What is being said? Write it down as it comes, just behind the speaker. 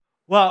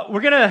Well,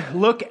 we're going to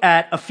look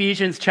at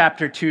Ephesians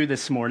chapter 2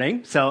 this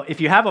morning. So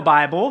if you have a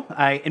Bible,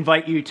 I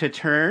invite you to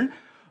turn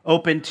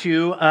open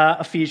to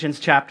Ephesians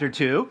chapter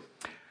 2.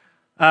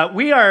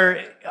 We are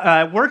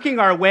working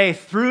our way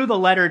through the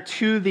letter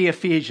to the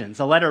Ephesians,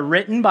 a letter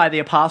written by the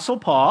Apostle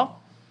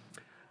Paul.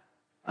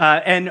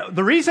 And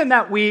the reason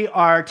that we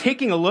are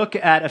taking a look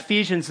at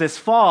Ephesians this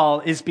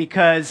fall is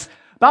because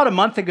about a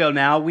month ago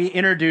now, we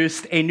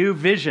introduced a new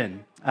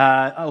vision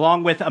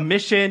along with a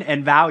mission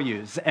and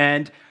values.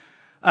 And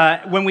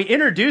when we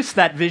introduced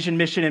that vision,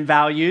 mission, and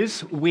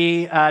values,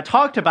 we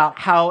talked about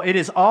how it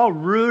is all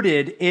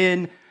rooted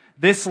in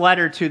this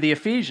letter to the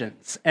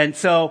Ephesians. And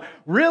so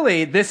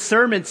really, this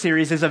sermon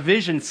series is a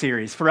vision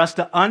series for us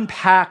to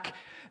unpack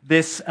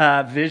this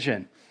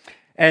vision.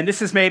 And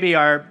this is maybe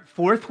our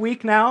fourth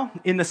week now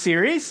in the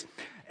series.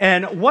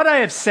 And what I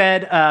have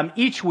said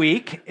each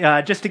week,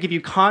 just to give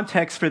you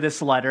context for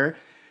this letter,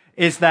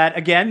 is that,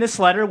 again, this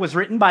letter was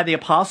written by the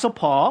Apostle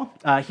Paul.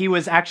 He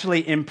was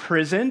actually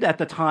imprisoned at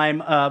the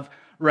time of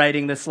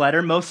writing this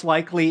letter, most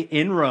likely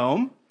in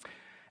Rome.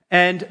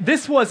 And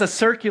this was a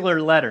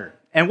circular letter.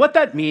 And what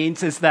that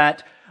means is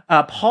that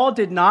Paul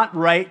did not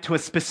write to a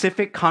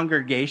specific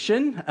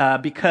congregation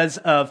because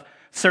of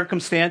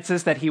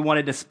circumstances that he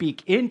wanted to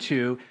speak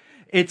into.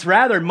 It's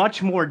rather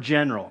much more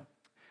general.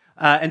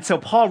 And so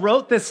Paul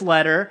wrote this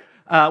letter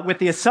with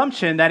the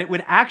assumption that it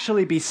would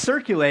actually be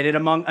circulated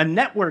among a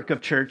network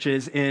of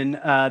churches in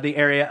the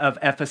area of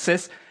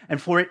Ephesus,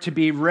 and for it to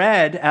be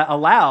read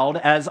aloud,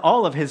 as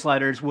all of his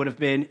letters would have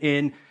been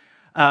in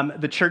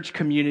the church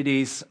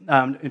communities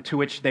to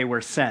which they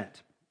were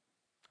sent.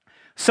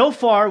 So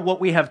far, what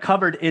we have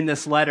covered in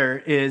this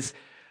letter is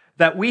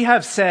that we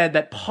have said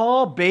that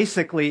Paul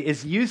basically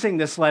is using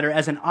this letter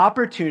as an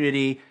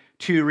opportunity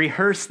to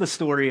rehearse the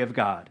story of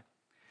God,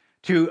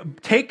 to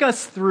take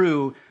us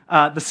through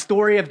the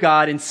story of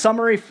God in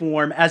summary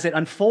form as it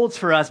unfolds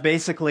for us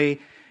basically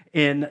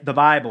in the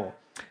Bible.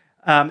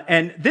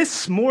 And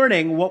this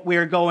morning, what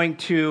we're going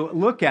to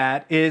look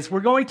at is we're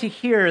going to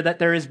hear that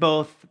there is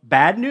both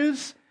bad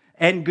news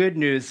and good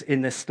news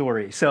in this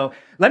story. So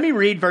let me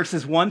read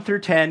verses 1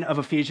 through 10 of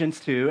Ephesians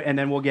 2, and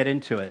then we'll get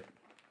into it.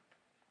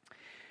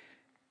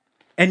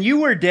 And you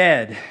were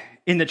dead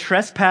in the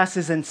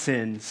trespasses and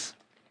sins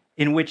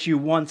in which you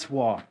once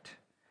walked,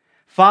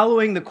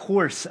 following the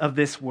course of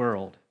this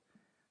world,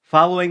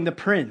 following the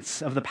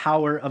prince of the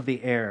power of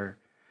the air,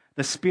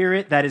 the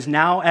spirit that is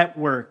now at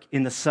work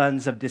in the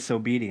sons of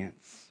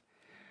disobedience,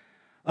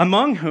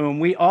 among whom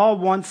we all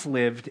once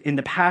lived in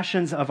the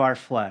passions of our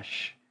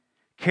flesh,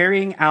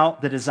 carrying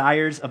out the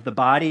desires of the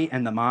body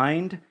and the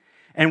mind,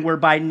 and were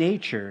by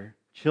nature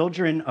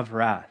children of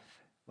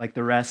wrath, like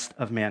the rest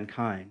of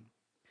mankind.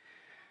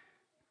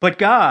 But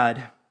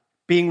God,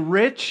 being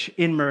rich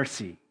in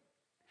mercy,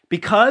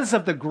 because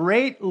of the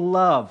great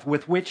love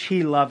with which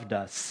he loved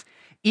us,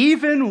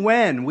 even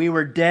when we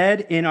were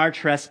dead in our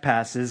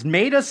trespasses,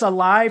 made us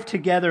alive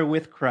together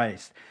with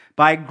Christ.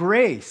 By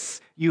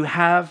grace you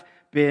have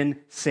been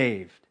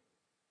saved,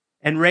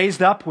 and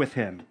raised up with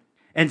him,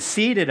 and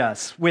seated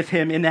us with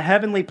him in the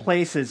heavenly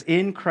places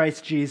in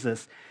Christ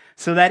Jesus,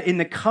 so that in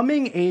the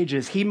coming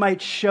ages he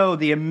might show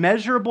the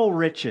immeasurable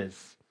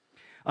riches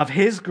of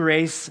his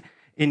grace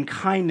in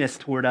kindness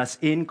toward us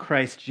in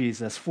Christ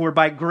Jesus. For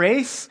by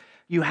grace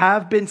you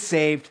have been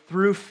saved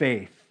through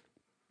faith.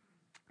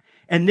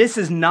 And this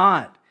is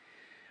not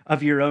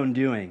of your own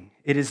doing.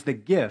 It is the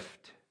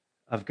gift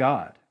of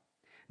God,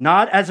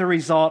 not as a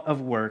result of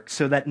works,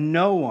 so that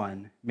no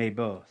one may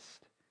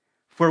boast.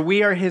 For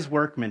we are his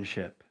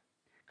workmanship,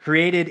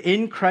 created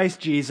in Christ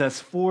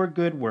Jesus for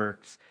good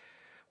works,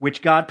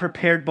 which God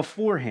prepared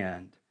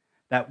beforehand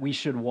that we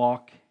should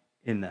walk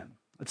in them.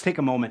 Let's take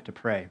a moment to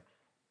pray.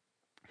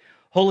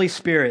 Holy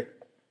Spirit,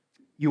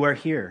 you are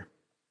here.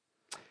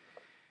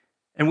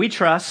 And we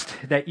trust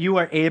that you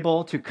are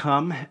able to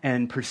come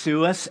and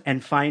pursue us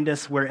and find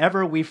us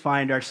wherever we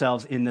find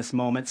ourselves in this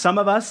moment. Some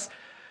of us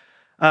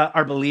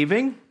are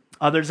believing,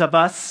 others of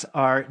us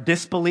are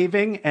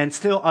disbelieving, and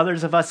still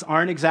others of us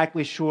aren't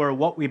exactly sure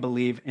what we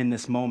believe in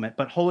this moment.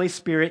 But Holy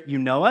Spirit, you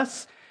know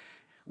us.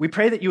 We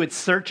pray that you would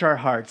search our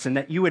hearts and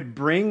that you would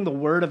bring the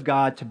word of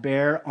God to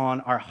bear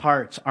on our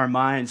hearts, our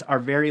minds, our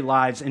very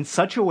lives in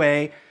such a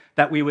way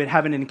that we would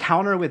have an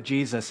encounter with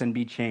Jesus and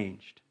be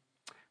changed.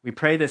 We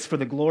pray this for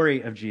the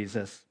glory of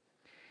Jesus.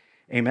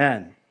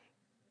 Amen.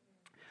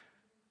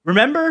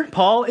 Remember,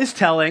 Paul is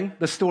telling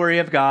the story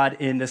of God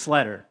in this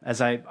letter,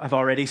 as I've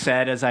already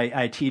said, as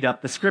I teed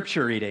up the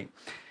scripture reading.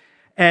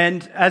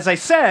 And as I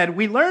said,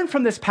 we learn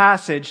from this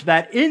passage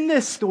that in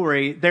this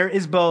story, there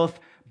is both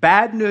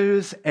bad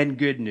news and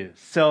good news.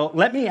 So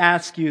let me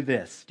ask you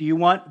this. Do you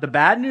want the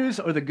bad news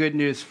or the good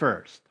news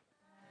first?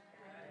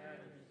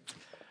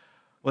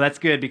 Well, that's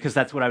good because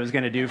that's what I was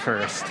going to do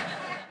first.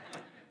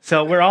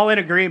 So we're all in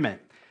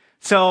agreement.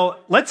 So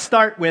let's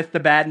start with the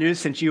bad news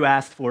since you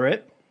asked for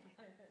it.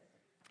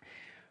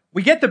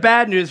 We get the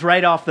bad news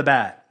right off the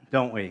bat,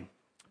 don't we?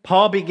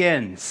 Paul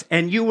begins,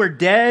 and you were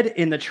dead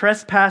in the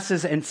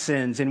trespasses and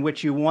sins in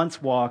which you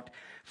once walked,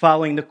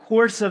 following the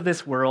course of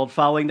this world,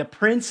 following the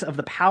prince of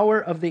the power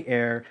of the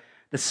air,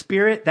 the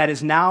spirit that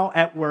is now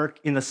at work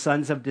in the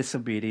sons of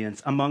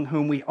disobedience, among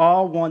whom we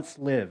all once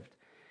lived,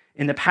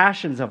 in the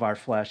passions of our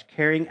flesh,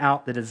 carrying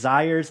out the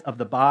desires of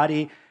the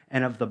body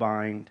and of the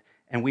mind,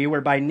 and we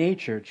were by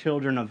nature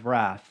children of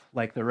wrath,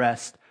 like the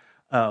rest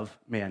of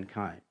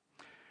mankind.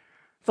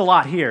 It's a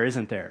lot here,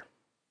 isn't there?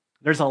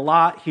 There's a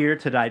lot here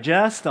to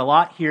digest, a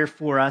lot here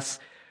for us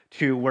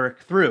to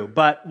work through.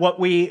 But what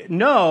we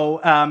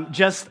know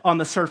just on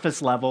the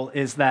surface level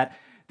is that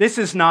this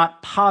is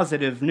not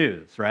positive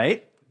news,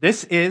 right?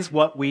 This is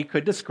what we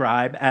could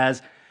describe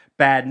as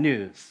bad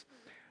news.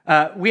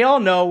 We all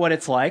know what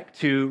it's like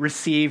to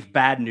receive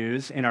bad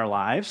news in our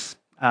lives.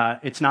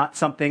 It's not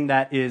something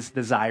that is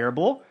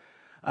desirable.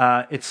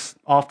 It's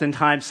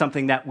oftentimes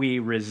something that we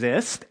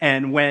resist.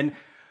 And when,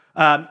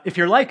 if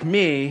you're like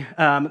me,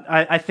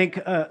 I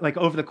think like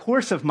over the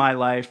course of my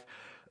life,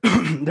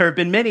 there have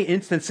been many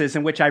instances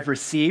in which I've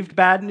received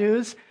bad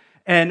news,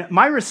 and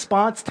my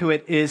response to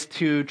it is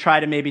to try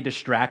to maybe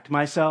distract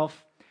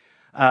myself,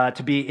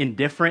 to be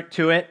indifferent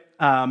to it.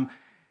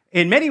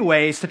 In many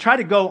ways, to try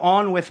to go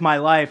on with my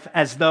life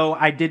as though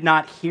I did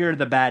not hear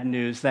the bad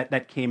news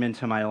that came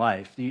into my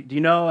life. Do you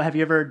know, have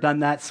you ever done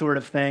that sort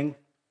of thing?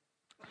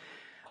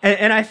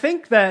 And I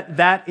think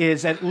that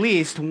is at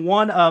least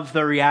one of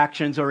the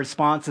reactions or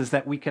responses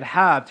that we could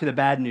have to the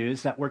bad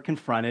news that we're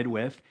confronted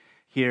with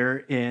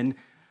here in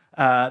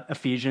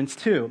Ephesians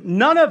 2.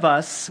 None of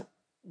us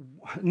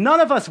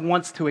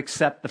wants to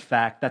accept the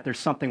fact that there's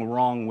something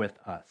wrong with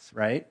us,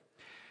 right?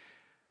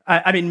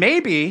 I mean,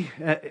 maybe,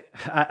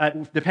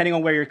 depending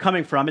on where you're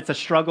coming from, it's a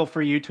struggle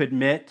for you to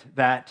admit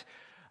that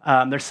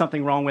there's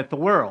something wrong with the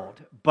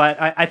world. But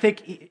I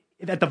think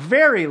at the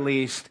very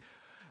least,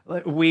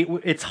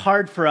 it's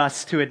hard for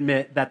us to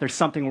admit that there's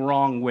something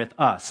wrong with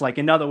us. Like,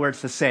 in other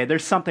words, to say,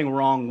 there's something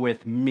wrong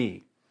with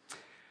me.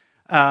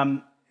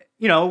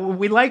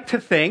 We like to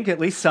think, at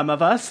least some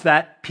of us,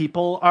 that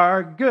people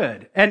are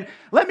good. And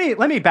let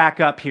me back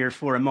up here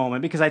for a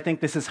moment, because I think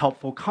this is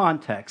helpful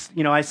context.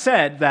 I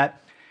said that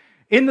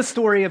in the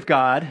story of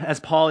God, as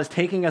Paul is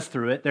taking us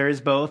through it, there is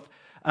both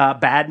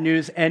bad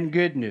news and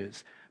good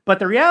news. But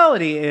the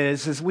reality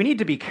is we need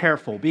to be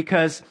careful,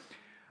 because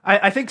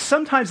I think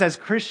sometimes as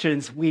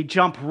Christians, we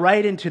jump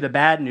right into the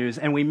bad news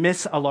and we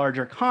miss a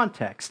larger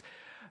context.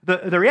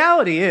 The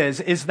reality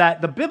is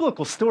that the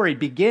biblical story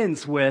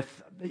begins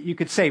with, you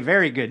could say,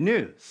 very good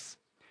news.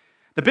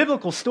 The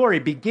biblical story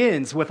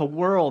begins with a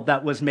world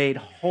that was made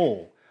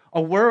whole,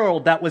 a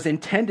world that was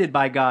intended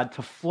by God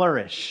to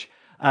flourish,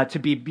 to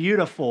be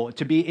beautiful,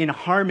 to be in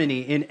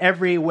harmony in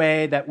every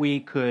way that we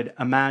could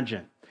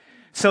imagine.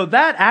 So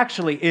that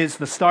actually is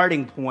the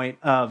starting point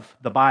of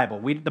the Bible.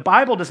 The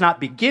Bible does not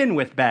begin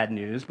with bad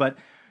news, but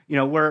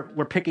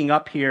we're picking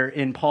up here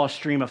in Paul's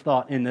stream of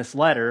thought in this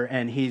letter,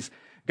 and he's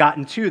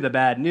gotten to the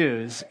bad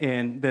news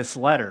in this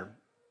letter.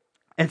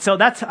 And so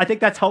I think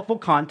that's helpful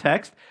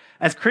context.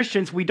 As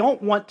Christians, we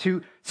don't want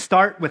to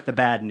start with the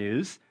bad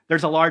news.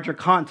 There's a larger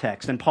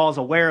context, and Paul's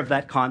aware of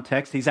that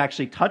context. He's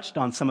actually touched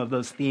on some of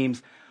those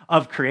themes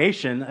of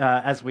creation,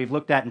 as we've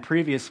looked at in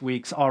previous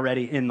weeks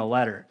already in the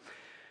letter.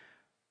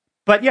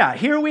 But yeah,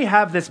 here we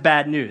have this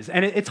bad news,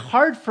 and it's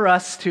hard for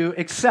us to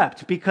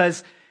accept,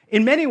 because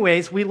in many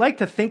ways, we like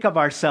to think of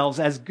ourselves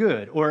as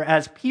good, or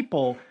as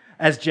people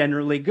as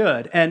generally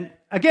good. And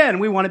again,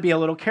 we want to be a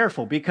little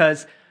careful,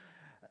 because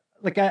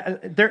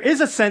there is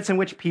a sense in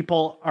which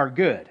people are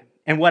good.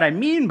 And what I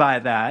mean by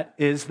that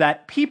is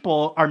that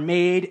people are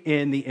made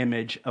in the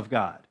image of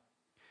God.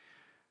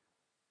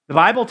 The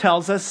Bible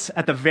tells us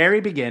at the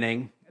very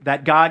beginning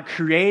that God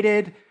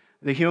created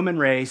the human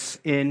race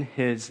in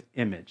his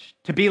image,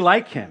 to be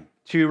like him,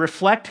 to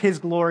reflect his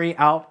glory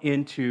out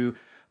into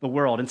the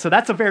world. And so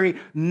that's a very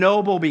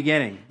noble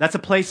beginning. That's a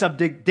place of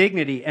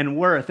dignity and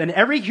worth, and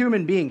every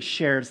human being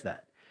shares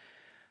that.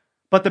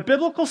 But the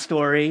biblical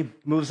story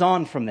moves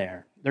on from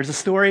there. There's a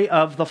story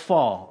of the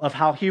fall, of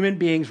how human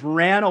beings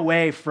ran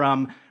away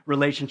from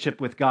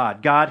relationship with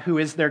God, God who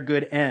is their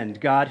good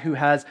end, God who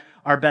has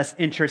our best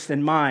interest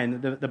in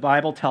mind. The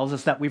Bible tells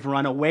us that we've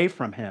run away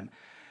from him.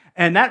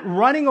 And that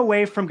running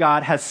away from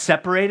God has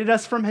separated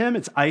us from him.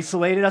 It's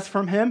isolated us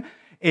from him.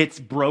 It's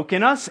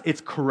broken us. It's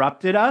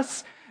corrupted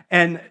us.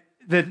 And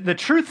the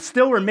truth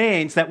still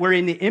remains that we're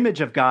in the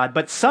image of God,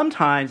 but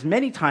sometimes,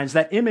 many times,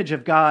 that image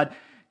of God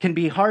can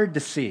be hard to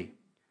see,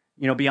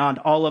 beyond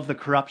all of the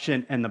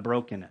corruption and the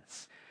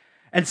brokenness.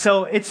 And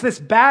so it's this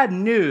bad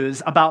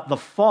news about the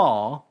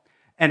fall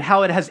and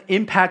how it has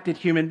impacted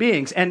human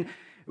beings. And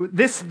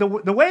the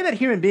way that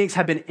human beings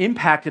have been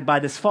impacted by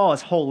this fall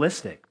is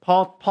holistic.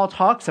 Paul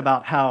talks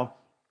about how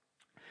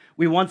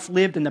we once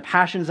lived in the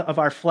passions of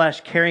our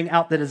flesh, carrying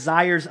out the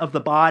desires of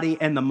the body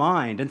and the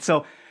mind. And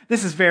so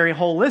this is very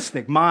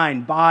holistic: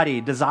 mind,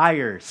 body,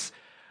 desires,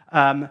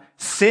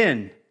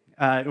 sin.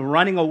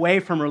 Running away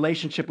from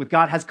relationship with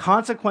God has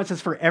consequences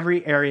for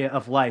every area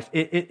of life.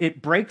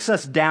 It breaks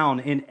us down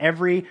in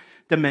every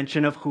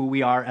dimension of who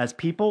we are as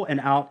people and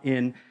out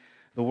in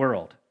the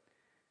world.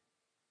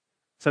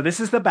 So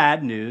this is the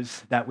bad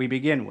news that we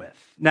begin with.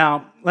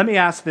 Now, let me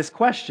ask this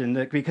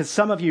question, because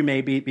some of you may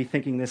be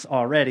thinking this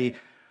already.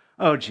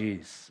 Oh,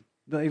 geez,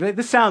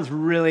 this sounds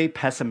really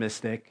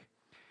pessimistic.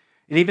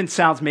 It even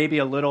sounds maybe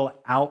a little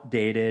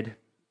outdated.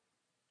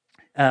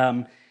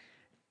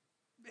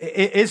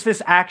 Is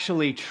this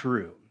actually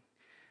true?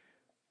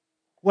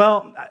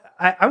 Well,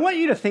 I want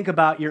you to think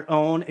about your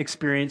own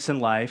experience in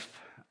life,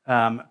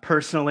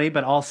 personally,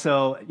 but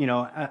also,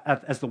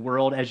 as the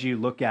world, as you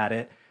look at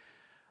it.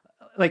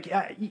 Like,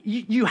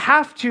 you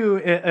have to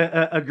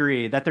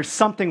agree that there's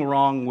something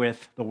wrong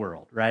with the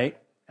world, right?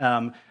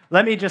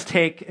 Let me just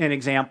take an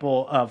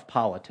example of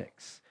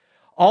politics.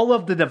 All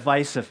of the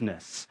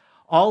divisiveness,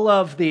 all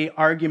of the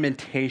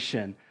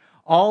argumentation,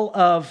 all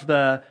of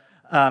the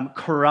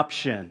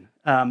corruption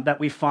that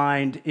we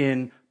find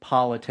in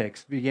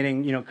politics,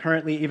 beginning,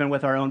 currently even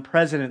with our own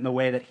president and the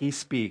way that he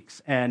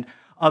speaks and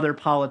other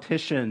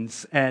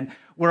politicians. And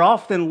we're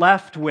often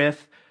left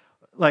with,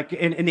 like,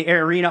 in the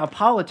arena of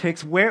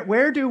politics,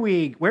 where do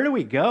we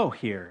go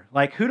here?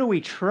 Like, who do we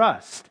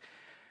trust?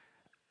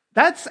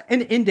 That's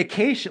an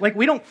indication. Like,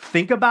 we don't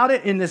think about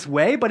it in this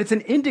way, but it's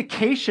an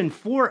indication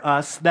for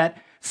us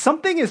that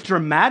something is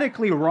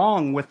dramatically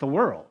wrong with the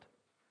world.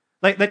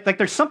 Like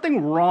there's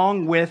something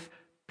wrong with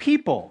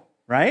people,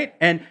 right?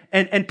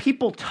 And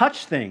people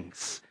touch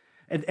things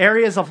in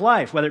areas of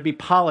life, whether it be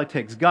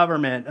politics,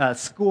 government,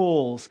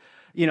 schools,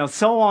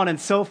 so on and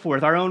so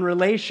forth, our own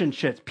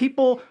relationships.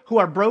 People who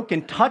are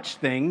broken touch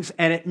things,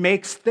 and it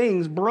makes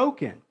things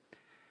broken.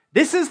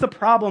 This is the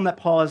problem that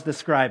Paul is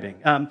describing.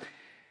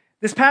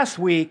 This past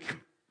week,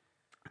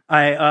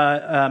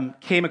 I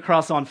came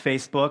across on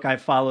Facebook, I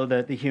follow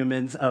the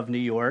Humans of New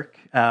York.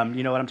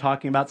 You know what I'm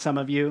talking about, some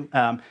of you.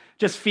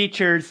 Just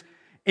features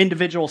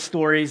individual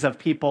stories of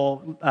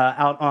people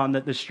out on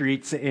the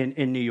streets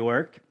in New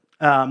York.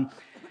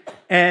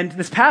 And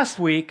this past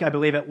week, I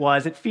believe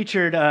it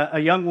featured a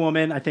young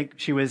woman. I think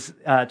she was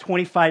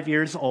 25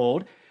 years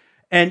old.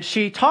 And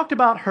she talked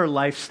about her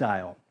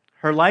lifestyle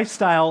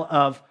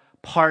of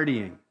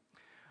partying,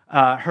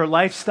 her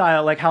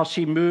lifestyle, like how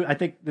she moved. I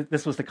think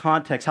this was the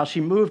context, how she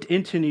moved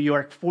into New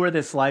York for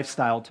this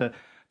lifestyle to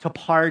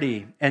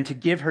party and to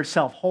give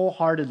herself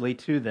wholeheartedly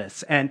to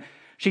this. And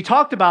she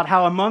talked about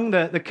how among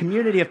the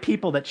community of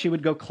people that she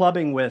would go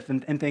clubbing with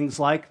and things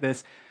like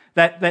this,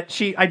 that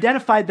she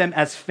identified them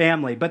as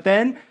family. But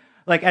then,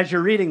 like, as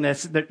you're reading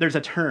this, there's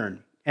a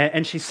turn.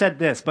 And she said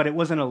this, but it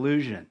was an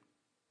illusion.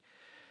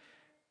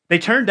 They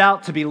turned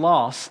out to be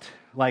lost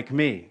like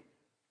me.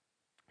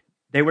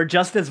 They were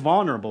just as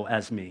vulnerable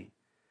as me,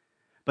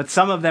 but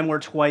some of them were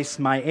twice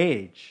my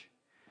age.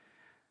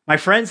 My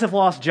friends have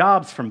lost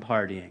jobs from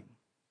partying.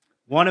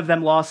 One of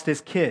them lost his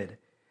kid.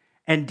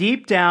 And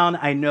deep down,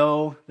 I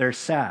know they're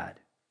sad.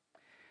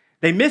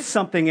 They miss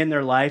something in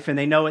their life and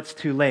they know it's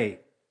too late.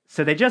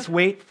 So they just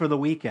wait for the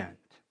weekend.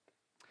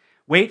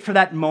 Wait for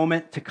that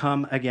moment to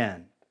come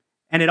again.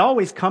 And it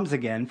always comes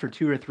again for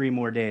 2 or 3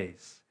 more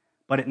days.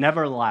 But it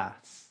never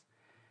lasts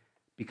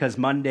because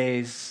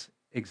Mondays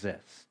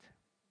exist.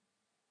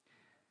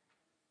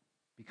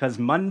 Because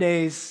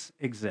Mondays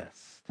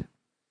exist.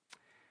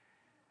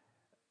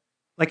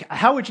 Like,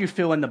 how would you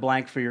fill in the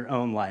blank for your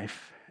own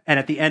life? And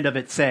at the end of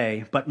it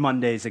say, but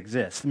Mondays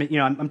exist. I mean,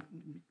 I'm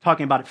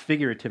talking about it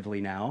figuratively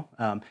now.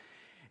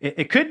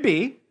 It could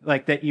be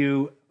like that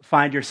you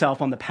find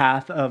yourself on the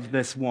path of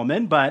this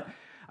woman, but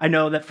I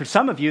know that for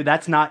some of you,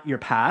 that's not your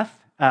path.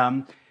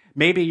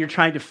 Maybe you're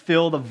trying to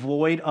fill the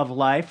void of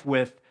life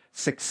with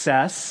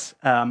success,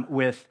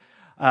 with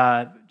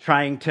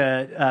trying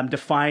to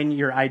define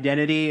your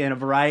identity in a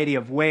variety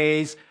of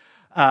ways,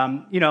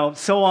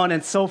 so on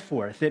and so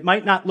forth. It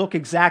might not look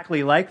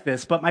exactly like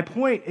this, but my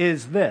point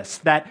is this,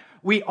 that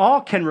we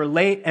all can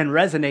relate and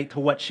resonate to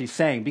what she's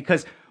saying,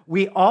 because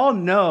we all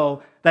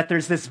know that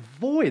there's this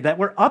void, that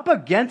we're up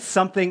against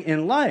something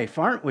in life,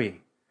 aren't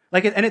we?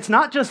 And it's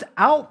not just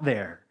out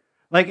there.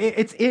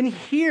 It's in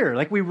here.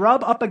 We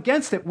rub up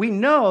against it. We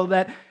know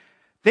that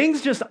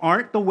things just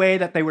aren't the way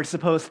that they were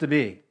supposed to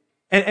be.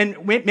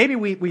 And maybe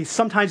we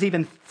sometimes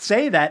even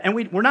say that, and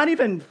we're not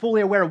even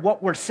fully aware of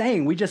what we're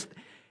saying. We just,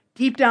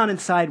 deep down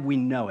inside, we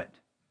know it.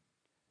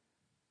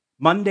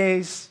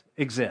 Mondays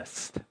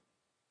exist.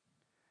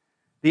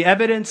 The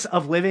evidence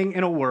of living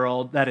in a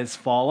world that is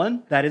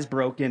fallen, that is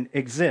broken,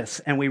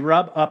 exists, and we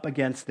rub up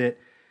against it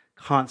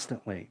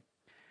constantly.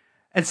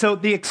 And so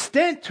the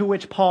extent to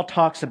which Paul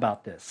talks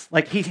about this,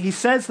 he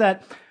says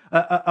that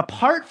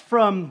apart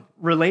from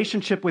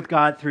relationship with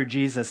God through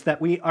Jesus, that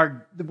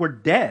we're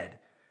dead.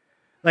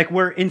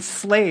 We're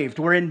enslaved,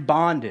 we're in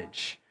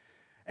bondage.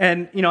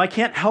 And, I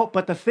can't help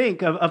but to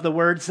think of the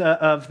words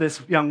of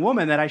this young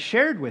woman that I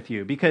shared with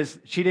you, because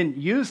she didn't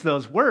use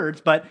those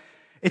words, but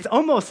it's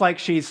almost like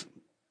she's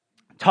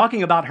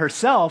talking about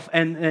herself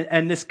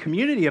and this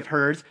community of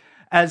hers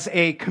as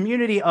a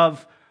community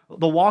of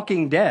the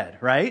Walking Dead,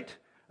 right?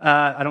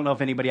 I don't know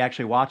if anybody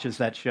actually watches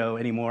that show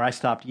anymore. I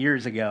stopped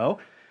years ago.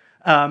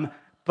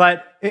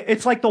 But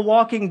it's like the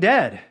Walking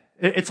Dead.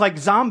 It's like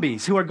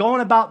zombies who are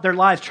going about their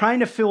lives trying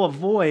to fill a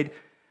void,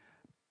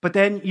 but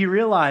then you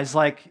realize,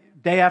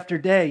 day after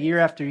day, year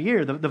after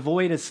year. The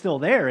void is still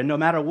there. And no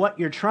matter what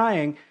you're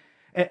trying,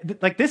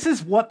 like this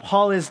is what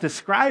Paul is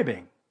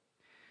describing.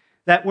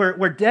 That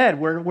we're dead,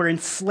 we're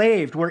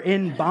enslaved, we're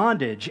in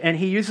bondage. And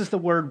he uses the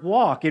word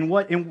walk, in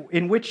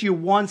which you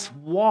once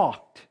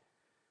walked.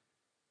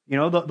 You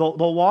know, the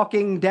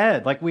walking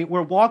dead. Like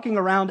we're walking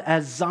around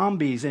as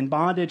zombies in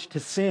bondage to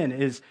sin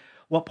is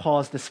what Paul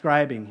is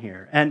describing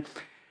here. And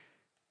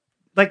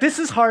like this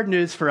is hard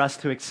news for us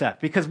to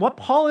accept, because what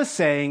Paul is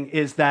saying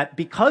is that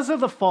because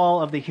of the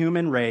fall of the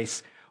human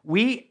race,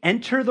 we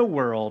enter the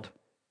world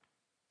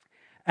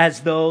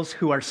as those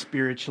who are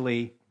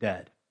spiritually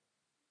dead.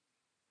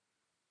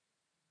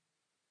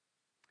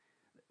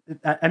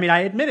 I mean,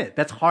 I admit it.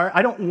 That's hard.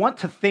 I don't want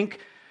to think,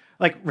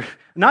 like,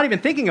 not even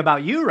thinking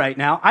about you right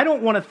now. I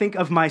don't want to think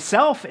of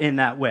myself in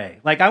that way.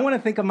 Like, I want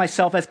to think of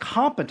myself as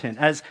competent,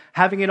 as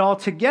having it all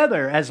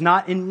together, as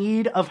not in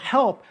need of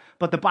help.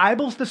 But the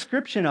Bible's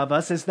description of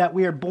us is that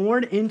we are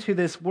born into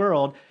this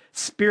world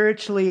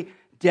spiritually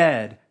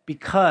dead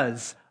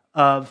because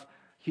of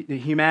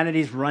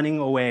humanity's running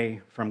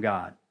away from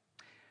God.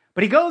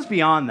 But he goes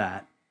beyond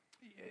that.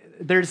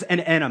 There's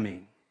an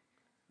enemy.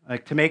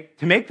 Like to make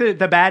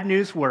the bad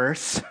news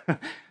worse,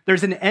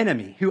 there's an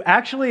enemy who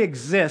actually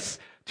exists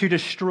to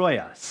destroy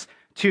us,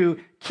 to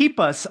keep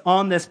us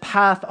on this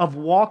path of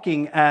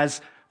walking as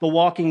the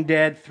walking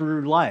dead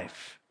through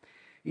life.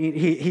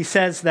 He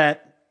says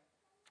that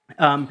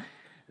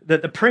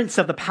the prince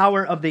of the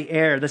power of the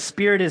air, the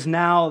spirit is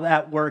now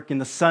at work in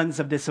the sons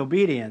of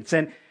disobedience.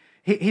 And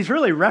he's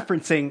really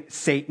referencing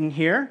Satan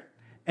here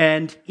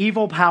and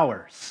evil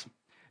powers.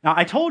 Now,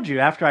 I told you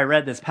after I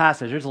read this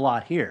passage, there's a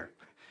lot here.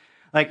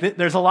 Like,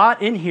 there's a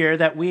lot in here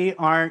that we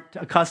aren't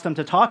accustomed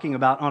to talking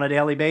about on a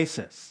daily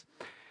basis.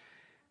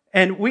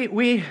 And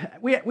we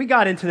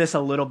got into this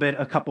a little bit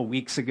a couple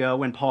weeks ago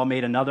when Paul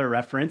made another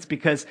reference,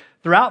 because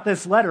throughout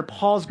this letter,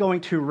 Paul's going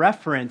to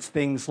reference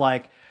things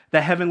like the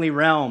heavenly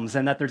realms,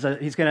 and that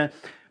he's going to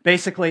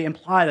basically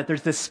imply that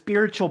there's this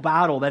spiritual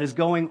battle that is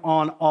going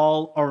on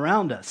all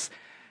around us.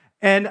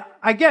 And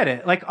I get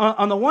it. Like,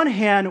 on the one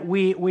hand,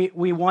 we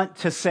want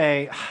to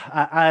say,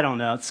 I don't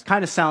know, it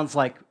kind of sounds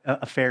like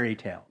a fairy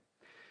tale.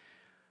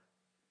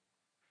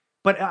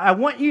 But I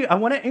want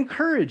to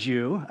encourage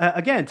you,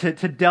 again,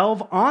 to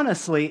delve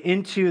honestly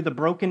into the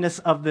brokenness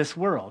of this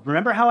world.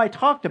 Remember how I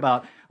talked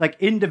about, like,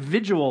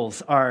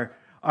 individuals are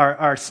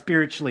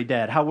spiritually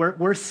dead, how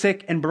we're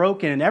sick and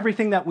broken, and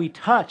everything that we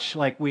touch,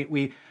 like,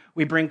 we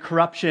bring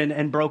corruption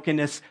and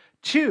brokenness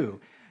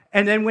to.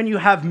 And then when you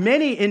have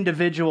many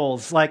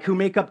individuals, like, who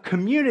make up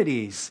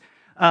communities,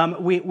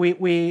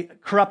 we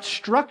corrupt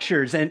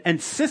structures and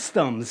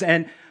systems,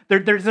 and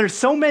there's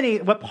so many.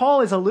 What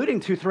Paul is alluding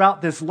to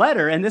throughout this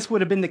letter, and this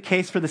would have been the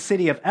case for the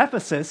city of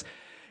Ephesus,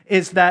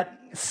 is that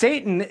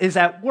Satan is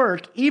at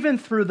work even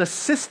through the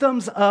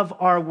systems of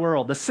our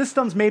world, the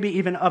systems maybe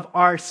even of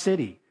our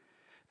city,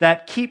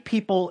 that keep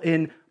people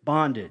in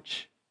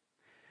bondage.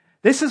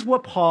 This is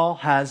what Paul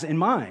has in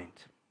mind.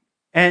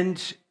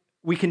 And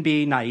we can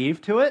be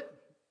naive to it.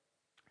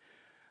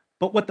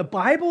 But what the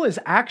Bible is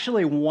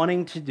actually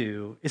wanting to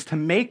do is to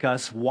make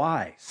us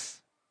wise.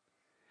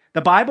 The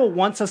Bible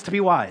wants us to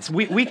be wise.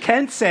 We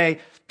can say,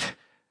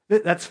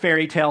 that's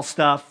fairy tale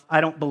stuff.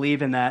 I don't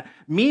believe in that.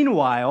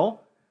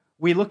 Meanwhile,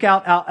 we look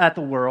out at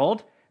the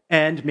world,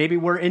 and maybe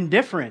we're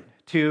indifferent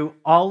to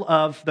all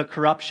of the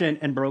corruption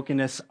and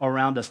brokenness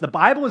around us. The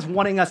Bible is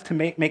wanting us to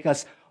make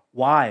us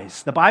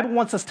wise. The Bible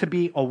wants us to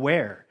be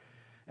aware.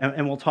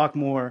 And we'll talk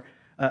more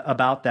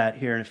about that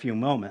here in a few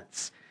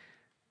moments.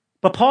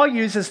 But Paul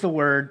uses the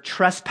word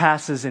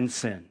trespasses and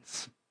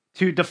sins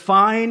to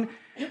define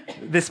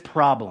this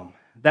problem,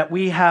 that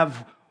we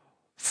have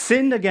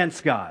sinned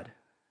against God,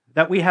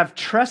 that we have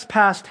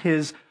trespassed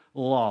his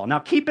law. Now,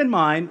 keep in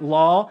mind,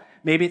 law,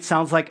 maybe it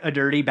sounds like a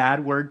dirty,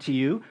 bad word to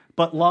you,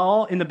 but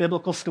law in the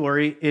biblical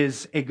story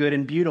is a good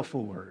and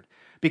beautiful word,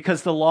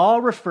 because the law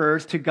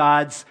refers to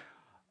God's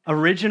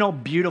original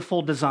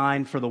beautiful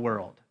design for the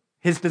world,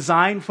 his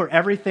design for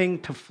everything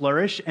to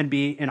flourish and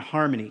be in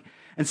harmony.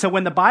 And so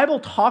when the Bible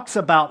talks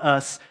about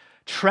us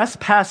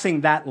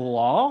trespassing that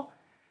law,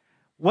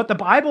 what the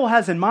Bible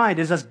has in mind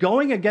is us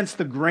going against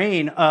the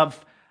grain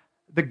of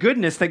the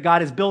goodness that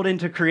God has built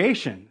into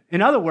creation.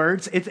 In other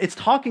words, it's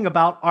talking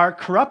about our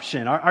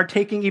corruption, our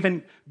taking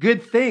even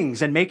good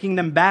things and making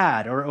them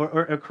bad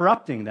or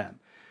corrupting them.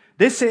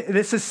 This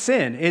is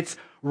sin. It's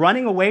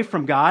running away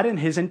from God and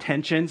his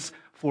intentions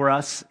for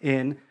us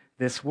in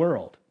this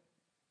world.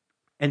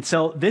 And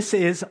so this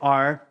is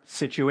our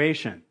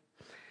situation.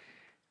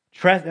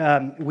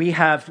 We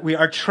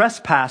are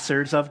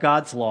trespassers of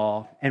God's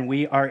law, and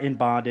we are in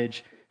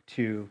bondage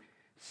to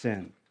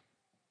sin.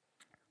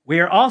 We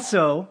are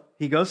also,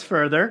 he goes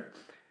further,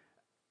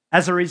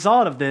 as a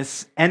result of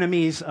this,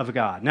 enemies of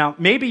God. Now,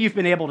 maybe you've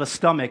been able to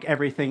stomach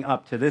everything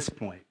up to this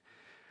point,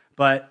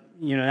 but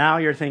now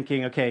you're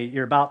thinking, okay,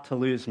 you're about to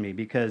lose me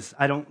because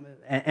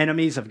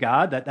enemies of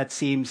God, that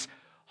seems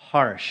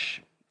harsh.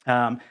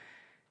 And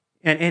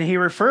he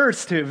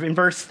refers to, in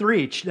verse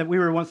 3, that we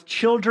were once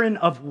children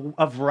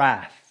of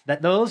wrath.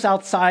 that those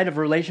outside of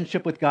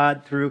relationship with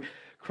God through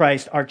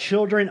Christ are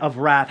children of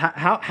wrath.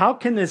 How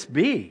can this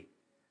be?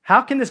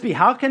 How can this be?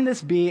 How can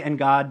this be and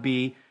God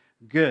be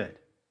good?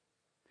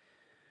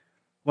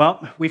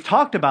 Well, we've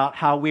talked about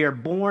how we are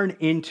born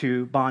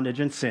into bondage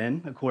and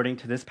sin, according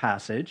to this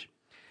passage.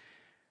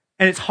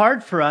 And it's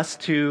hard for us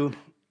to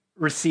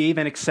receive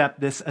and accept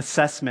this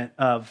assessment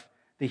of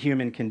the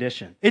human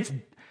condition.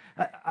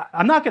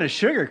 I'm not going to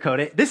sugarcoat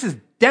it. This is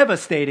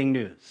devastating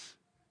news.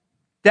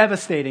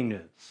 Devastating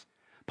news.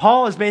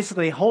 Paul is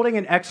basically holding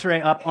an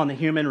X-ray up on the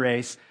human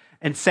race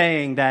and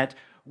saying that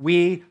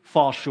we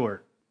fall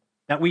short,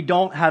 that we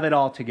don't have it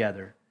all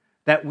together,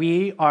 that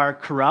we are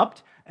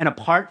corrupt, and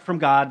apart from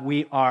God,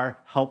 we are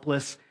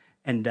helpless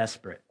and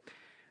desperate.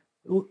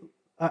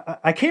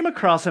 I came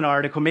across an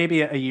article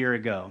maybe a year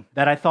ago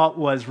that I thought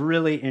was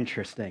really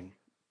interesting.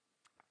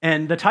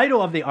 And the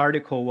title of the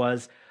article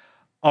was,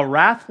 "A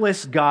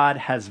Wrathless God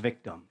Has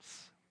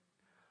Victims."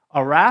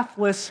 A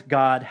wrathless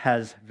God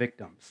has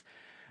victims.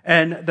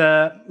 And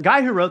the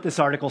guy who wrote this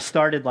article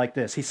started like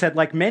this. He said,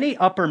 like many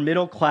upper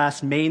middle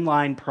class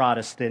mainline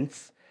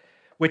Protestants,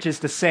 which is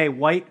to say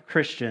white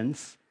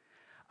Christians,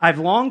 I've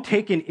long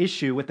taken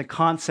issue with the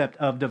concept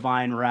of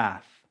divine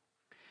wrath,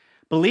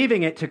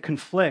 believing it to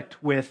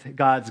conflict with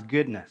God's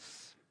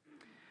goodness.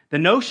 The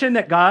notion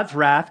that God's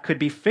wrath could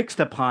be fixed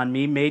upon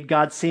me made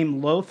God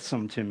seem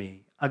loathsome to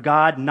me, a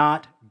God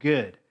not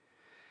good.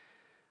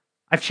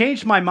 I've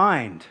changed my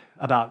mind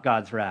about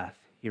God's wrath,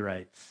 he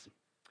writes.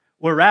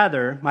 Or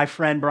rather, my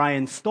friend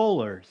Brian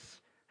Stollers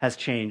has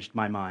changed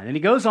my mind. And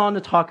he goes on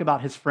to talk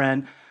about his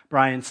friend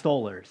Brian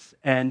Stollers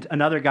and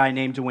another guy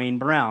named Dwayne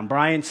Brown.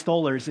 Brian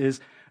Stollers is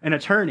an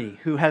attorney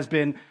who had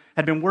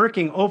been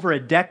working over a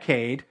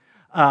decade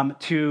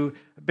to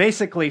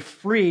basically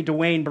free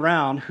Dwayne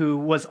Brown, who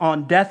was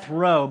on death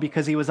row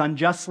because he was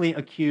unjustly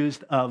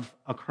accused of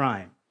a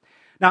crime.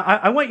 Now,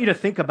 I want you to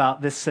think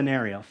about this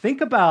scenario.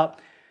 Think about,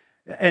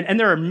 and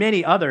there are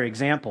many other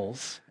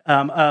examples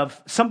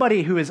of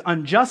somebody who is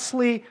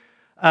unjustly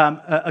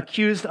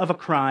accused of a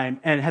crime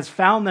and has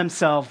found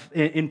themselves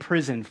in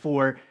prison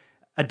for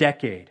a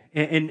decade,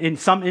 in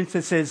some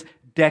instances,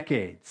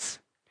 decades.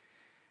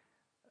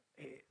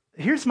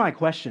 Here's my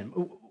question.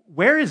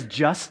 Where is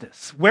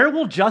justice? Where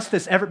will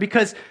justice ever?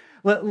 Because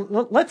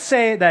let's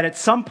say that at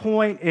some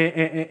point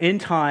in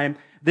time,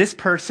 this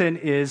person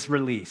is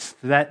released,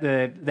 that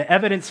the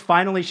evidence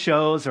finally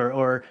shows,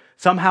 or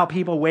somehow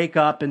people wake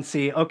up and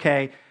see,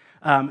 okay,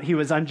 he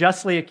was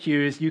unjustly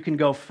accused, you can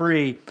go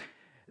free.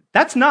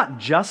 That's not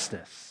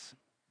justice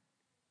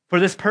for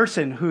this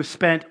person who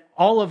spent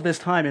all of this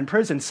time in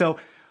prison. So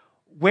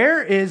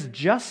where is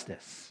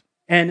justice?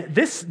 And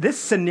this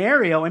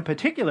scenario in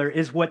particular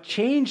is what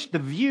changed the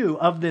view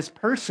of this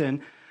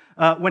person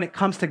when it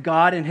comes to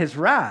God and his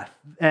wrath.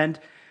 And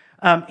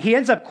he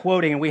ends up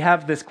quoting, and we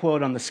have this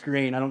quote on the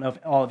screen, I don't know if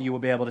all of you will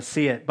be able to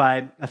see it,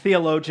 by a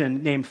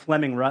theologian named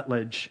Fleming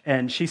Rutledge.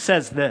 And she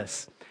says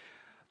this: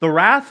 "The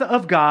wrath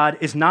of God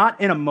is not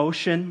an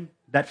emotion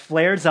that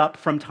flares up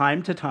from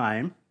time to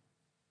time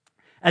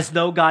as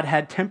though God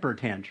had temper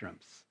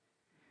tantrums.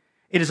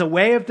 It is a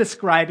way of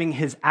describing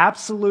his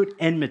absolute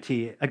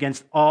enmity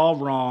against all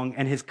wrong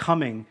and his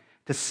coming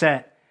to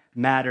set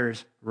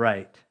matters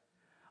right.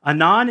 A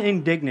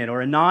non-indignant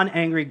or a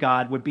non-angry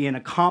God would be an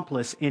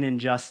accomplice in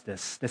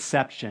injustice,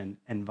 deception,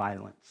 and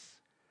violence."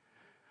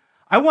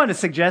 I want to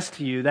suggest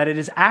to you that it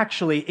is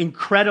actually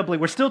incredibly,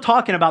 we're still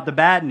talking about the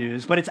bad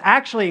news, but it's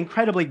actually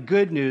incredibly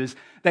good news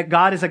that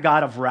God is a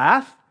God of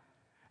wrath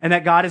and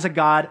that God is a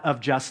God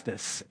of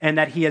justice and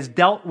that he has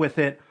dealt with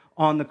it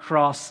on the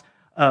cross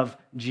of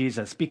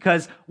Jesus.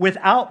 Because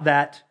without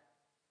that,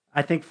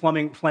 I think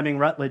Fleming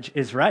Rutledge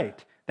is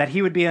right, that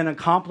he would be an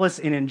accomplice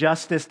in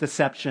injustice,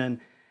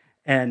 deception,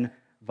 and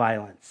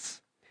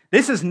violence.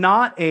 This is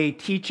not a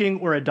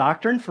teaching or a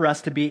doctrine for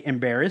us to be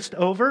embarrassed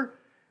over.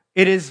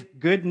 It is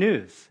good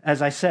news,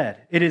 as I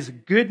said. It is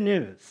good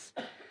news.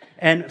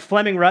 And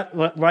Fleming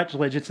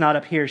Rutledge, it's not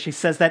up here, she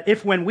says that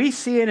if when we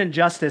see an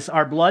injustice,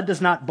 our blood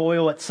does not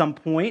boil at some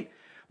point,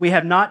 we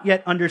have not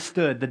yet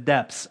understood the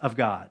depths of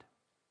God.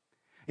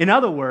 In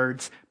other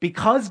words,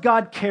 because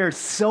God cares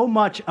so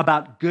much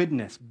about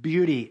goodness,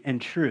 beauty,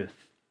 and truth,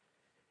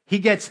 he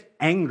gets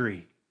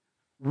angry,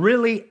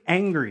 really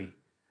angry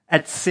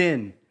at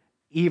sin,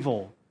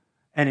 evil,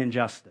 and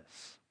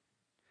injustice.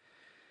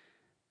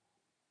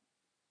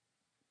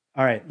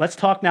 All right, let's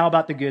talk now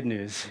about the good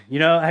news. You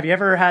know, have you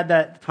ever had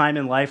that time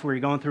in life where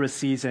you're going through a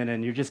season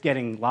and you're just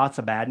getting lots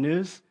of bad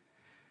news?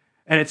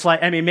 And it's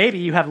like, I mean, maybe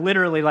you have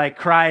literally like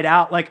cried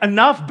out, like,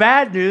 enough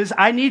bad news,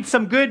 I need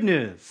some good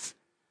news.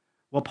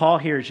 Well, Paul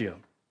hears you.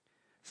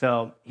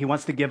 So he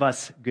wants to give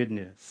us good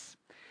news.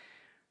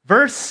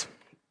 Verse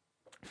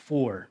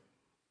 4.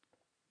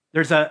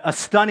 There's a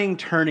stunning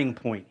turning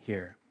point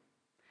here.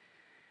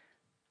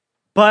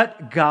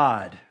 But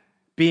God,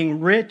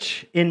 being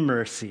rich in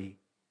mercy,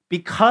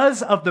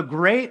 because of the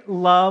great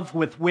love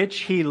with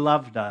which he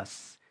loved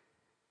us.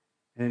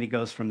 And then he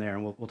goes from there,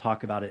 and we'll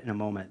talk about it in a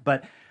moment.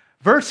 But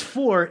verse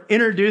 4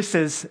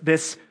 introduces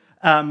this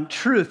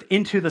truth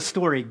into the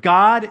story.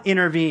 God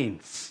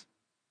intervenes.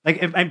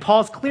 And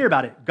Paul's clear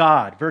about it.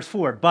 God, verse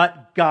 4,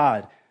 but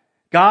God.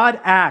 God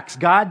acts.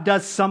 God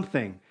does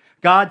something.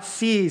 God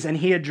sees and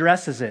he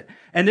addresses it.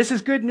 And this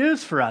is good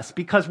news for us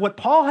because what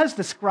Paul has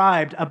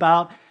described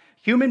about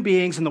human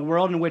beings in the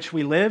world in which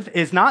we live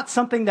is not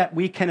something that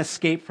we can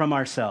escape from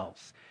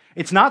ourselves.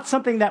 It's not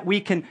something that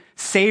we can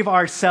save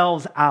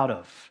ourselves out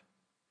of.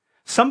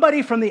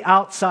 Somebody from the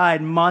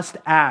outside must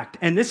act.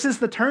 And this is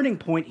the turning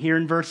point here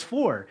in verse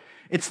 4.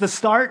 It's the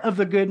start of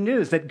the good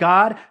news that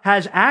God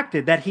has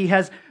acted, that he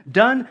has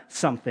done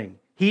something.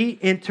 He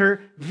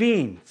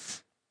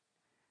intervenes.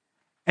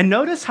 And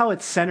notice how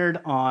it's centered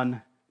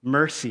on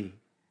mercy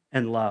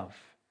and love.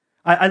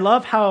 I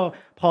love how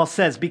Paul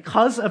says,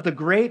 because of the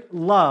great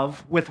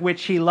love with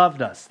which he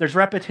loved us. There's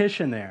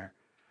repetition there.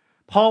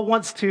 Paul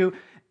wants to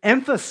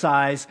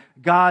emphasize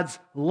God's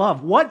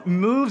love. What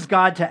moves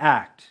God to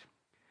act?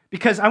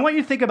 Because I want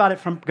you to think about it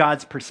from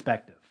God's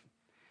perspective.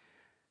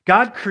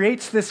 God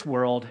creates this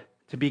world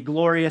to be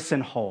glorious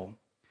and whole.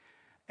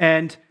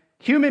 And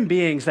human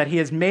beings that he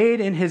has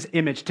made in his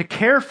image to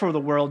care for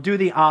the world do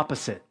the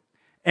opposite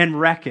and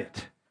wreck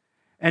it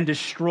and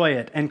destroy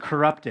it and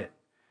corrupt it.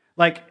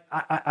 Like,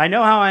 I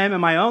know how I am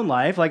in my own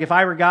life. Like, if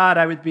I were God,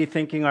 I would be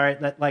thinking, all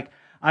right,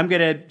 I'm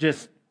going to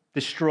just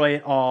destroy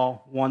it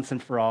all once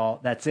and for all.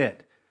 That's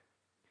it.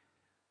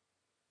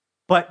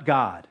 But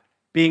God,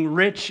 being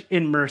rich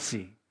in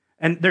mercy,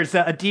 and there's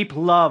a deep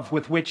love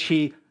with which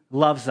he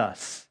loves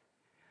us.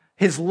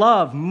 His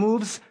love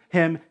moves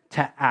him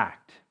to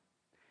act.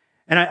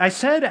 And I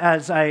said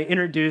as I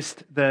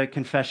introduced the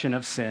confession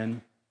of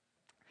sin,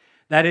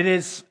 that it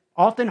is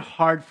often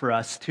hard for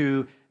us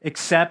to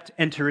accept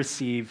and to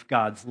receive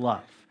God's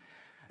love.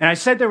 And I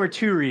said there were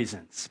two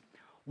reasons.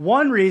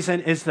 One reason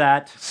is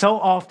that so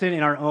often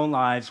in our own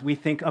lives, we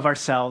think of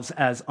ourselves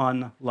as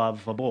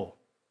unlovable,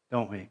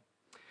 don't we?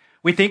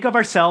 We think of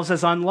ourselves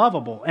as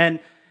unlovable. And,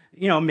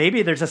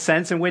 maybe there's a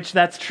sense in which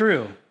that's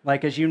true.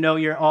 Like, as you know,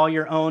 you're all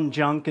your own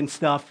junk and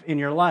stuff in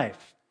your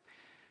life.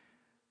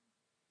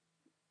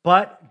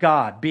 But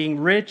God, being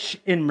rich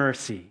in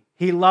mercy,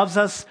 he loves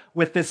us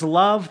with this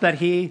love that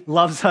he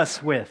loves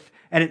us with.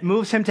 And it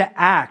moves him to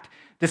act.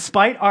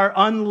 Despite our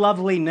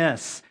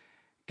unloveliness,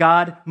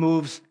 God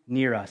moves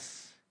near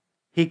us.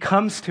 He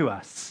comes to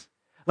us.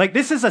 Like,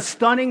 this is a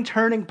stunning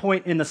turning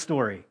point in the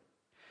story.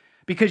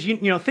 Because,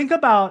 think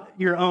about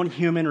your own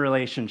human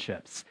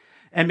relationships.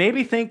 And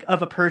maybe think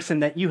of a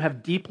person that you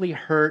have deeply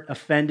hurt,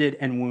 offended,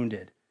 and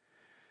wounded.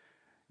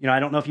 I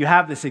don't know if you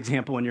have this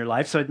example in your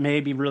life, so it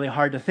may be really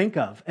hard to think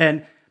of.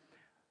 And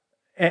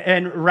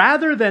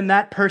rather than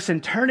that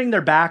person turning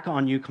their back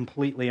on you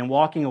completely and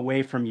walking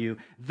away from you,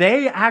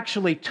 they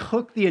actually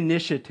took the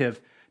initiative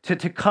to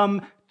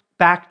come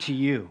back to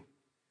you,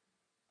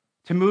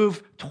 to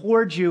move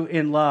towards you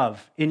in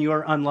love, in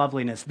your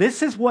unloveliness.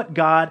 This is what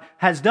God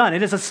has done.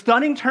 It is a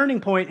stunning turning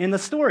point in the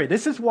story.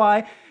 This is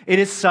why it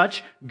is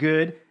such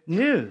good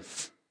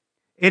news.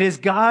 It is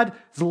God's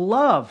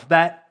love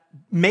that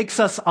makes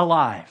us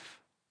alive.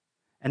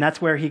 And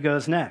that's where he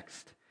goes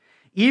next.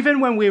 Even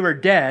when we were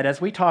dead,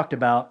 as we talked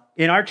about,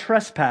 in our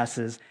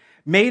trespasses,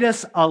 made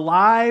us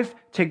alive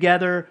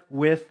together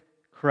with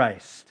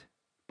Christ.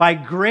 By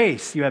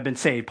grace you have been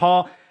saved.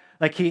 Paul,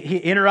 he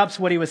interrupts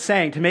what he was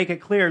saying to make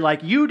it clear,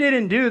 you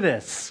didn't do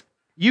this.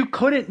 You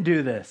couldn't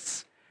do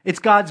this. It's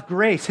God's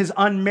grace, his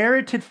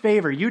unmerited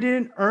favor. You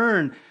didn't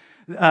earn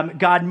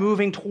God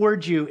moving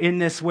towards you in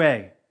this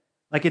way.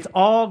 It's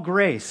all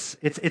grace.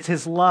 It's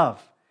his love.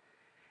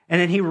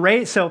 And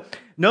then so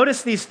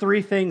notice these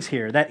three things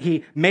here, that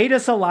he made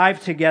us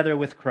alive together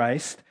with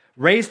Christ,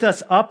 raised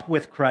us up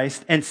with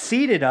Christ, and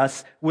seated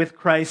us with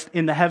Christ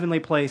in the heavenly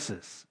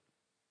places.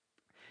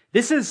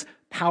 This is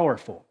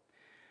powerful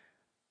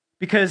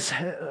because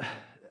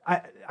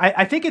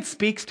I think it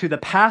speaks to the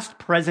past,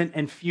 present,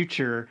 and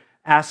future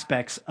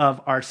aspects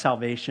of our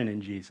salvation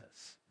in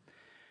Jesus.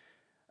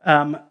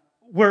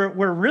 We're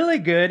really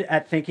good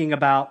at thinking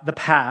about the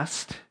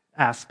past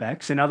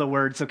aspects. In other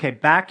words,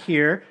 back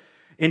here,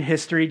 in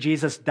history,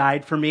 Jesus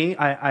died for me.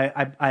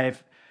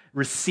 I've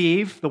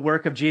received the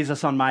work of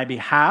Jesus on my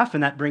behalf,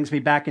 and that brings me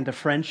back into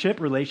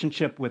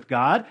relationship with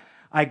God.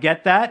 I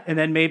get that, and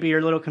then maybe you're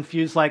a little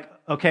confused,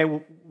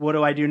 what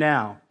do I do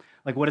now?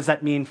 What does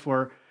that mean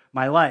for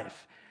my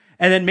life?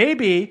 And then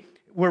maybe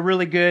we're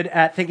really good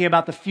at thinking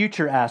about the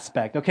future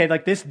aspect.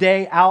 This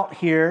day out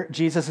here,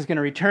 Jesus is going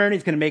to return.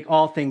 He's going to make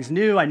all things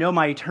new. I know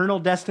my eternal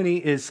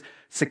destiny is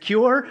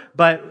secure,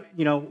 but,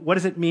 what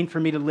does it mean for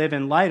me to live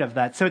in light of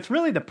that? So it's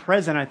really the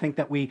present, I think,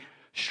 that we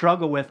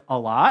struggle with a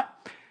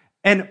lot.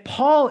 And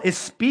Paul is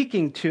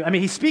speaking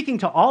he's speaking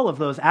to all of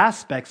those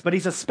aspects, but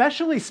he's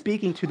especially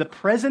speaking to the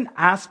present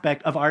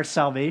aspect of our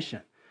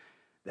salvation.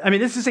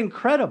 This is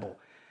incredible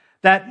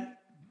that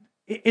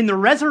in the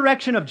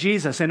resurrection of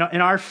Jesus and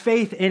in our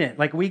faith in it,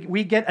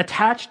 we get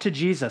attached to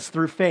Jesus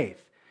through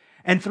faith.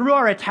 And through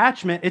our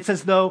attachment, it's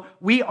as though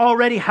we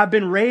already have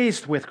been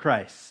raised with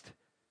Christ.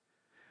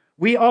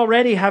 We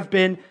already have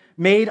been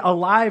made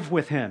alive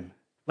with him.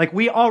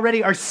 We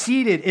already are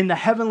seated in the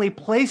heavenly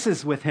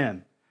places with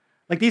him.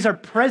 Like these are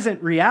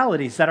present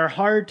realities that are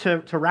hard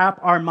to wrap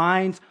our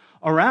minds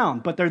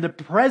around, but they're the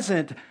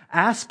present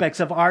aspects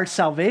of our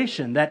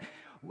salvation, that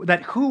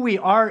who we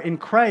are in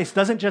Christ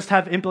doesn't just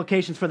have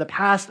implications for the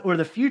past or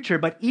the future,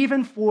 but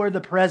even for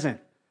the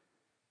present.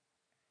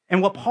 And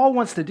what Paul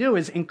wants to do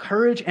is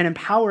encourage and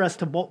empower us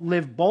to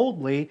live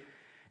boldly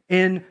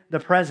in the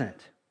present.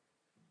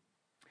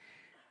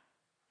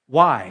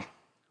 Why?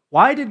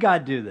 Why did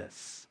God do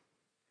this?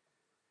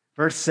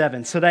 Verse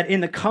 7, so that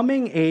in the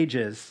coming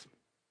ages,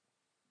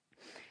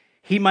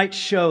 he might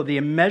show the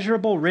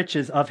immeasurable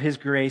riches of his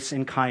grace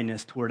and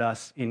kindness toward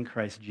us in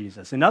Christ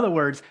Jesus. In other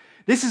words,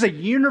 this is a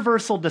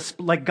universal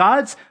display, like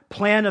God's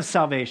plan of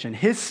salvation,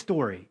 his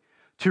story,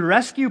 to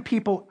rescue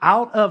people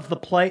out of the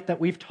plight that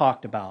we've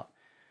talked about,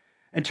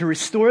 and to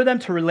restore them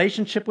to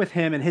relationship with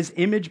him and his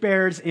image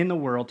bearers in the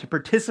world, to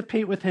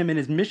participate with him in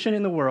his mission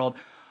in the world.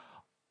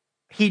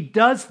 He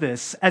does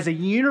this as a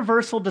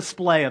universal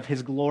display of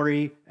his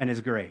glory and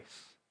his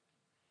grace.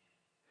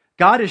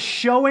 God is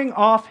showing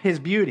off his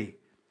beauty.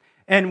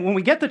 And when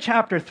we get to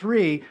chapter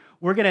 3,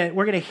 we're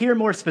gonna hear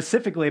more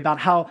specifically about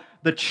how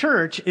the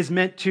church is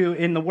meant to,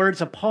 in the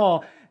words of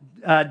Paul,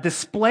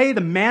 display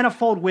the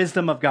manifold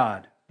wisdom of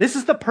God. This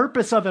is the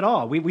purpose of it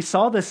all. We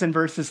saw this in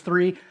verses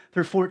 3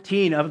 through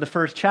 14 of the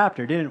first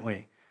chapter, didn't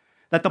we?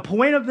 That the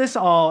point of this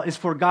all is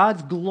for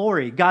God's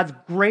glory, God's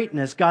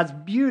greatness, God's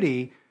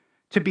beauty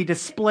to be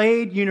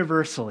displayed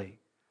universally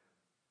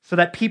so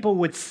that people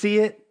would see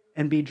it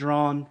and be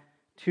drawn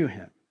to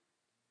him.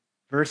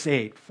 Verse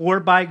 8, for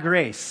by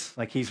grace,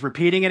 like he's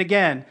repeating it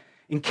again,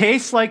 in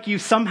case like you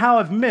somehow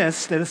have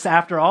missed this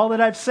after all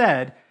that I've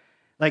said,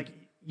 like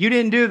you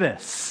didn't do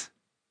this.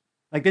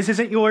 Like this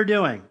isn't your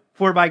doing.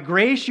 For by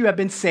grace you have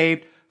been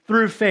saved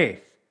through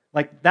faith.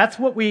 Like that's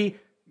what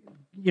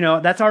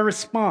that's our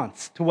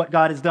response to what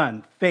God has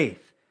done,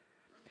 faith.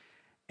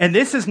 And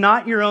this is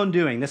not your own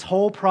doing, this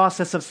whole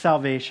process of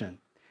salvation.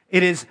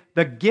 It is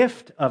the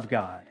gift of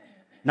God,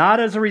 not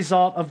as a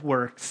result of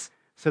works,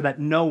 so that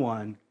no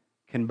one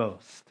can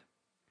boast.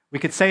 We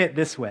could say it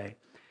this way,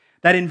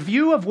 that in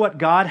view of what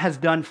God has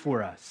done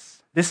for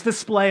us, this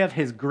display of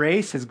his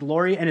grace, his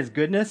glory, and his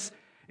goodness,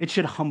 it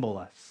should humble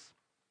us.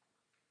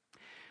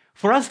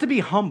 For us to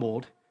be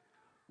humbled,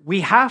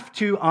 we have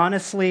to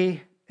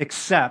honestly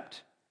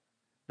accept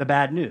the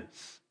bad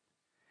news.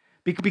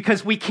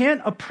 Because we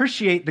can't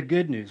appreciate the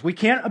good news. We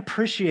can't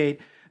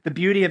appreciate the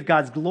beauty of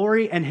God's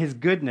glory and his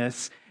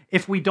goodness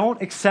if we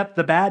don't accept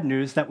the bad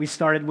news that we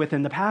started with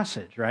in the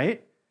passage,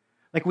 right?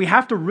 Like we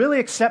have to really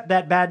accept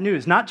that bad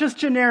news, not just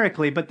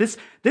generically, but this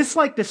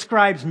like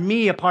describes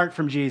me apart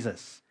from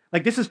Jesus.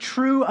 Like this is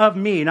true of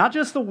me, not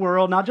just the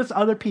world, not just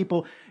other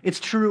people.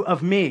 It's true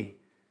of me.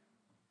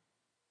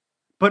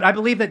 But I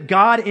believe that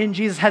God in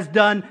Jesus has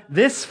done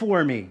this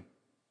for me.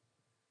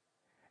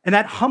 And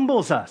that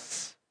humbles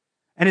us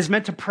and is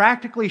meant to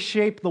practically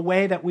shape the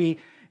way that we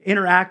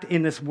interact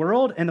in this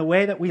world and the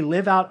way that we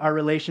live out our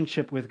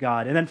relationship with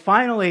God. And then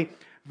finally,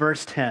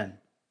 verse 10.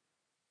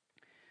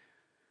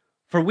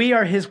 For we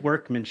are his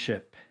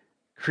workmanship,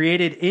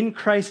 created in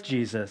Christ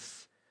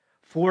Jesus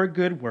for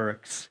good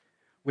works,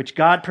 which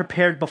God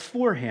prepared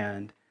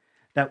beforehand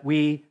that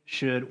we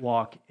should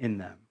walk in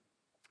them.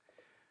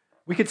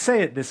 We could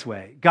say it this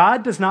way.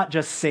 God does not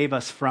just save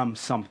us from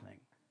something.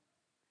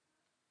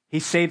 He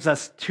saves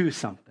us to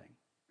something.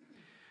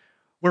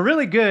 We're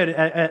really good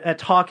at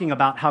talking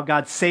about how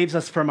God saves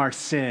us from our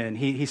sin.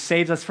 He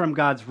saves us from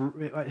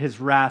his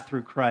wrath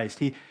through Christ.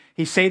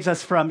 He saves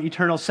us from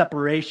eternal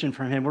separation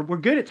from him. We're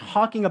good at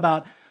talking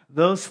about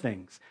those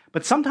things.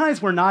 But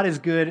sometimes we're not as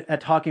good at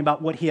talking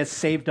about what he has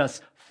saved us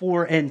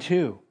for and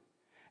to.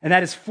 And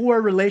that is for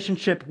a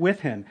relationship with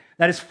him.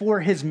 That is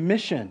for his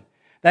mission.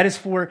 That is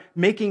for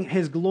making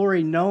his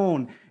glory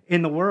known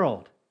in the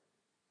world.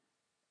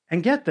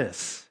 And get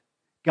this.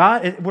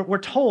 We're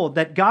told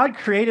that God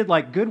created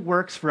like good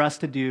works for us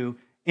to do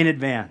in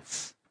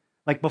advance,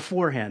 like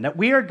beforehand, that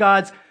we are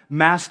God's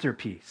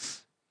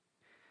masterpiece,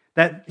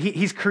 that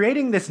he's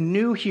creating this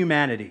new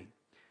humanity.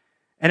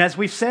 And as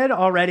we've said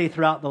already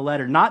throughout the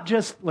letter, not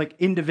just like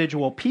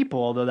individual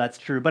people, although that's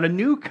true, but a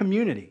new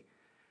community.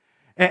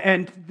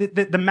 And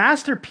the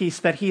masterpiece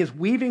that he is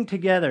weaving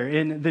together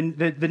in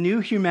the new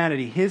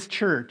humanity, his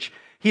church,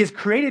 he has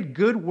created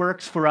good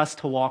works for us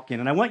to walk in.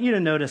 And I want you to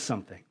notice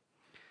something.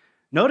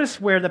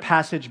 Notice where the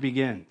passage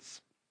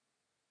begins.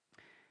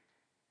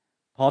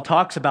 Paul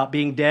talks about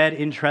being dead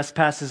in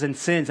trespasses and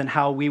sins and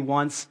how we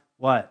once,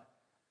 what?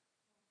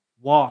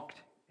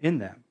 Walked in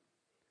them.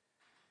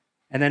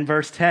 And then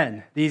verse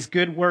 10, these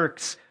good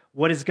works,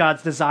 what is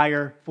God's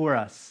desire for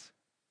us?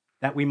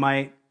 That we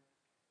might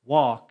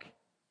walk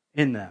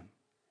in them.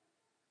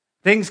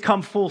 Things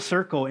come full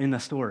circle in the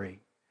story.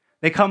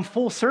 They come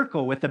full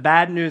circle with the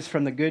bad news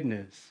from the good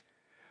news.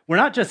 We're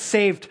not just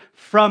saved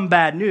from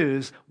bad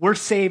news, we're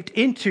saved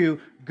into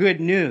good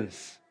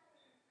news.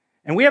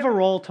 And we have a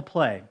role to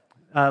play.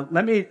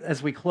 Let me,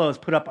 as we close,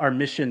 put up our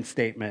mission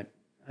statement.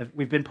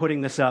 We've been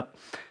putting this up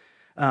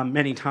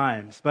many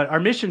times. But our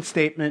mission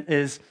statement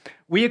is,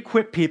 we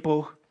equip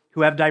people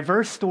who have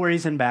diverse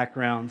stories and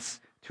backgrounds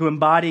to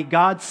embody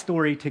God's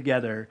story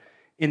together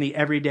in the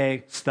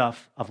everyday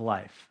stuff of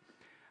life.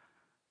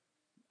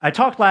 I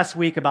talked last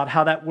week about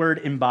how that word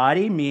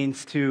embody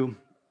means to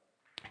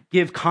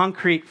give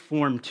concrete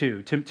form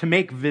to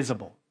make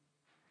visible.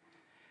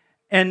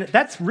 And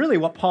that's really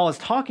what Paul is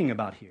talking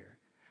about here,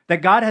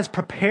 that God has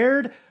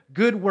prepared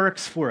good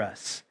works for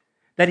us,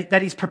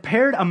 that he's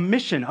prepared a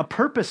mission, a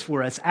purpose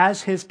for us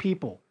as his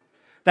people,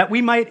 that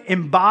we might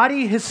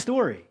embody his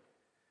story.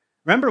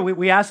 Remember,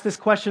 we asked this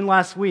question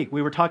last week.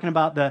 We were talking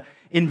about the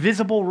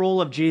invisible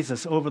role of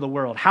Jesus over the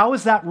world. How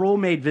is that role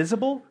made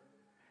visible?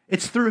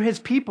 It's through his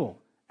people,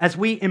 as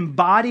we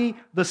embody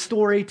the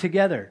story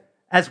together,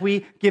 as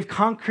we give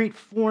concrete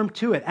form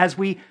to it, as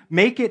we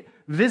make it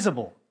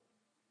visible.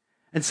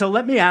 And so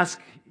let me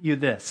ask you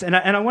this, and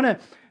I want to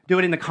do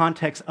it in the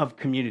context of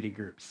community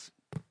groups.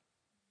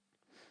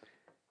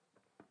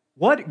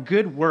 What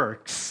good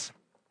works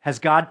has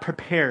God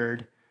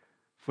prepared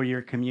for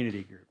your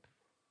community group?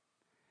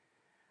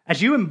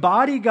 As you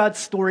embody God's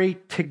story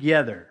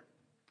together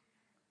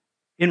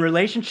in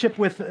relationship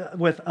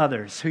with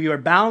others who you are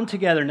bound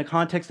together in the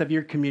context of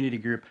your community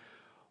group,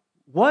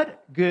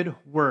 what good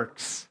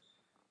works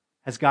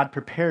has God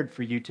prepared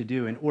for you to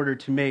do in order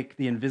to make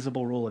the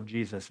invisible role of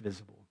Jesus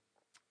visible?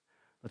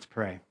 Let's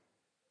pray.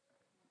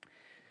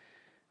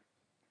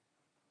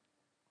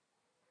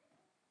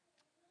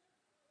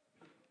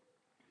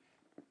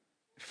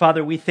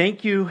 Father, we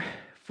thank you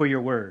for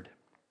your word.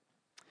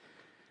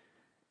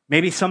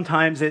 Maybe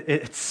sometimes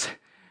it's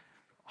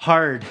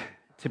hard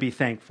to be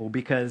thankful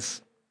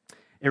because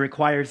it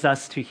requires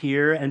us to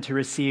hear and to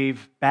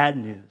receive bad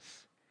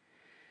news.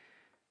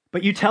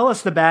 But you tell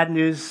us the bad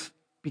news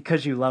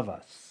because you love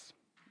us.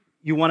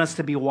 You want us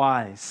to be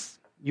wise.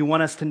 You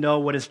want us to know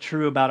what is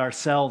true about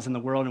ourselves and the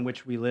world in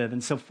which we live.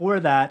 And so for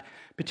that,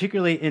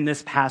 particularly in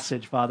this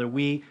passage, Father,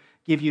 we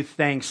give you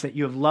thanks that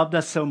you have loved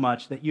us so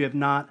much that you have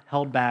not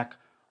held back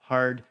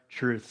hard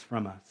truths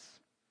from us.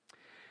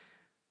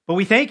 But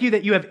we thank you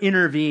that you have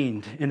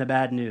intervened in the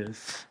bad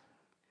news.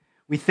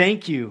 We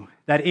thank you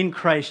that in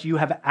Christ you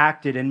have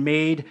acted and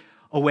made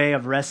a way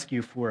of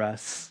rescue for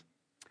us.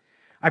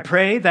 I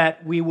pray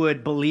that we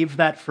would believe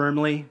that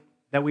firmly,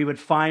 that we would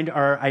find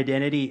our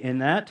identity in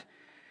that,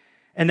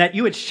 and that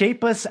you would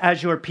shape us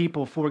as your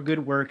people for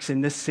good works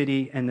in this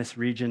city and this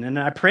region. And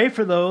I pray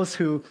for those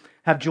who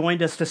have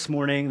joined us this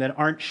morning that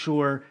aren't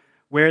sure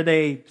where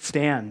they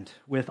stand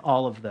with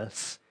all of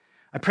this.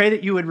 I pray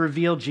that you would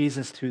reveal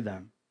Jesus to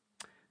them,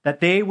 that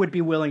they would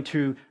be willing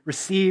to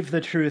receive the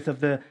truth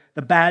of the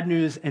bad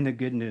news and the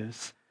good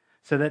news,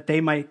 so that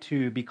they might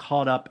too be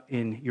caught up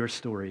in your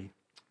story.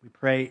 We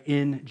pray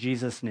in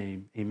Jesus'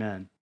 name,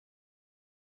 amen.